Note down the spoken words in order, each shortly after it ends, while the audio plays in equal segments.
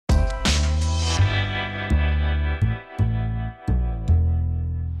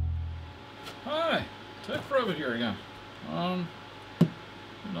over here again. You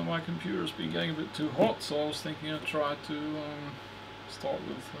know, my computer's been getting a bit too hot, so I was thinking I'd try to start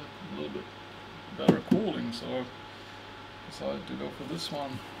with a little bit better cooling, so I decided to go for this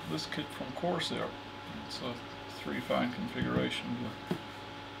one, this kit from Corsair. It's a 3-fan configuration with a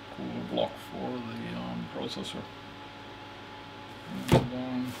cooler block for the processor.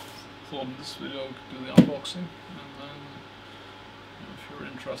 And thought in this video I could do the unboxing, and then if you're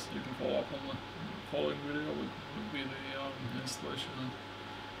interested you can follow up on the following video would be the installation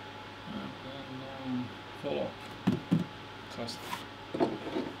and then follow up test.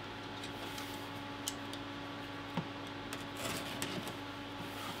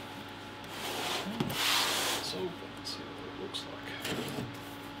 Let's open and see what it looks like.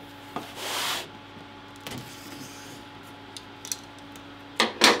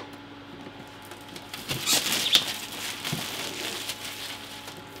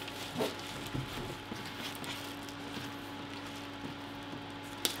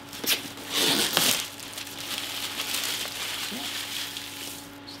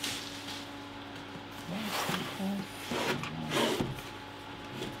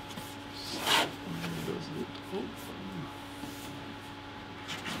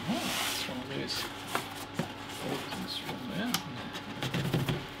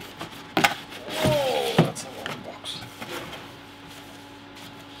 Oh, that's a long box.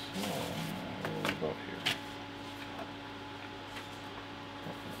 So, what have we got here?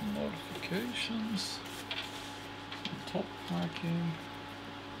 Notifications, top packing.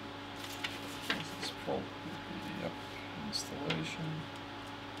 This is probably installation,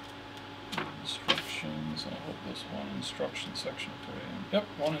 instructions. I hope there's one instruction section for AM. Yep,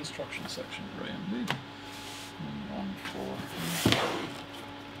 one instruction section for AMD. And one for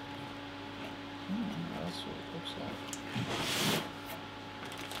that's what it looks like.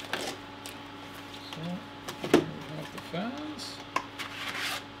 So we have the fans.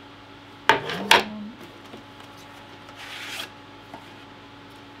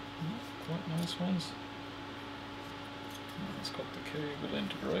 Quite nice ones. And it's got the cable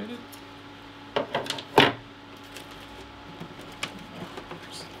integrated.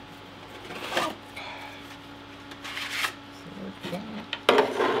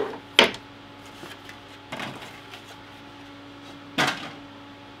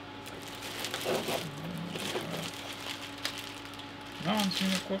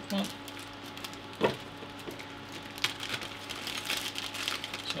 Mounting equipment.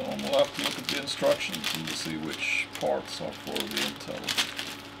 So we'll have to look at the instructions and see which parts are for the Intel,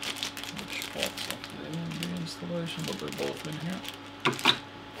 which parts are for the AMD installation, but they're both in here.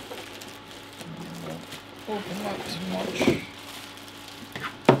 And won't open that too much.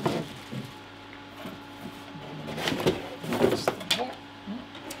 That's the box.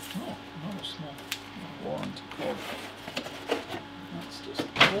 Oh, another small warranty card. That's just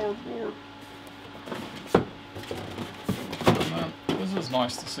cardboard. And then this is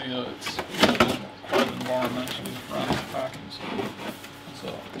nice to see that it's quite environmentally friendly packing, so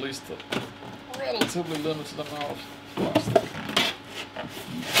at least a relatively limited amount of plastic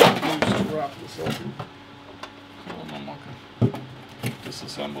used to wrap this up. So then I can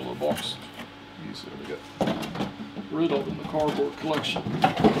disassemble the box easier to get rid of in the cardboard collection we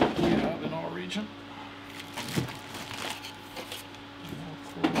have in our region.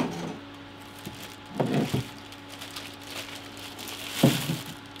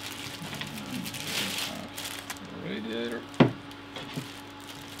 Radiator.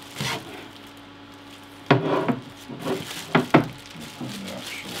 The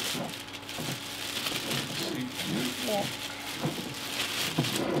actual CPU block.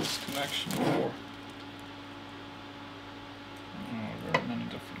 This connection for very many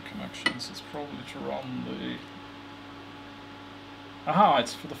different connections. It's probably to run the. Aha,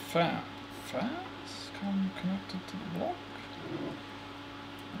 it's for the fan. Fans come connected to the block.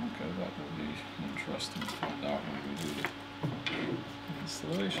 Okay, that will be interesting to find out when we do the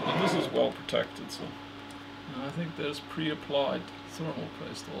installation. And this is well protected, so and I think there's pre-applied thermal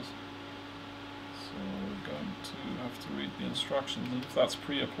paste also. So we're going to have to read the instructions, and if that's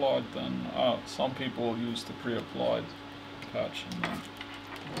pre-applied, then some people use the pre-applied patch, and then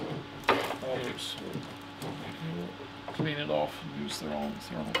others will clean it off and use their own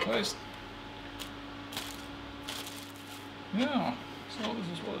thermal paste. Yeah. So this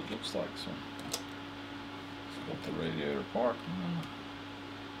is what it looks like. So it's got the radiator part and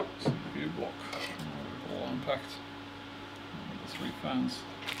then CPU block all unpacked. And the 3 fans.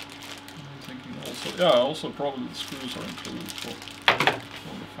 I'm thinking also, probably the screws are included for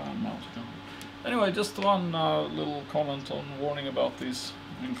the fan mount. Anyway, just one little comment on warning about these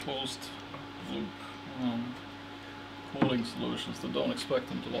enclosed loop cooling solutions that don't expect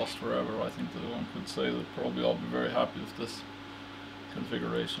them to last forever. I think that one could say that probably I'll be very happy if this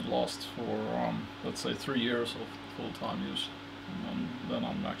configuration lasts for let's say 3 years of full-time use, and then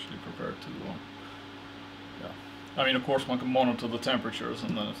I'm actually prepared to yeah. I mean, of course, one can monitor the temperatures,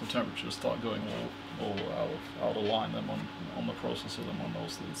 and then if the temperatures start going all out of line, then on the processor, then one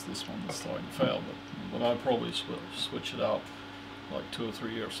knows that it's this one that's starting to fail. But I'll probably switch it out like 2 or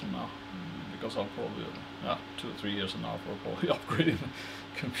 3 years from now, because I'll probably 2 or 3 years from now for probably upgrading the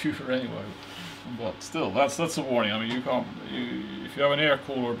computer anyway. But still, that's a warning. I mean, you can't. If you have an air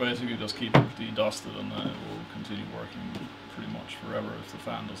cooler, basically just keep it dedusted, and then it will continue working pretty much forever if the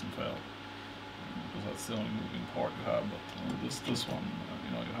fan doesn't fail. Because that's the only moving part you have. But this one,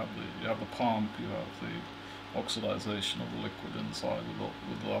 you know, you have the pump, you have the oxidization of the liquid inside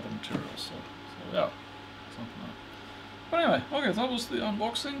with the other materials. So yeah, something like that. But anyway, okay, that was the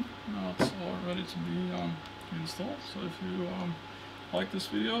unboxing. Now it's all ready to be installed. So if you like this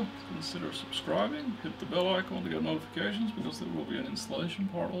video, consider subscribing, hit the bell icon to get notifications, because there will be an installation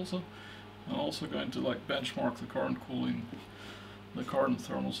part also. I'm also going to like benchmark the current cooling, the current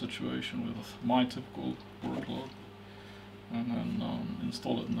thermal situation with my typical workload, and then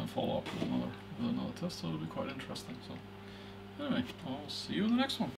install it and then follow up with another test. So it'll be quite interesting. So anyway, I'll see you in the next one.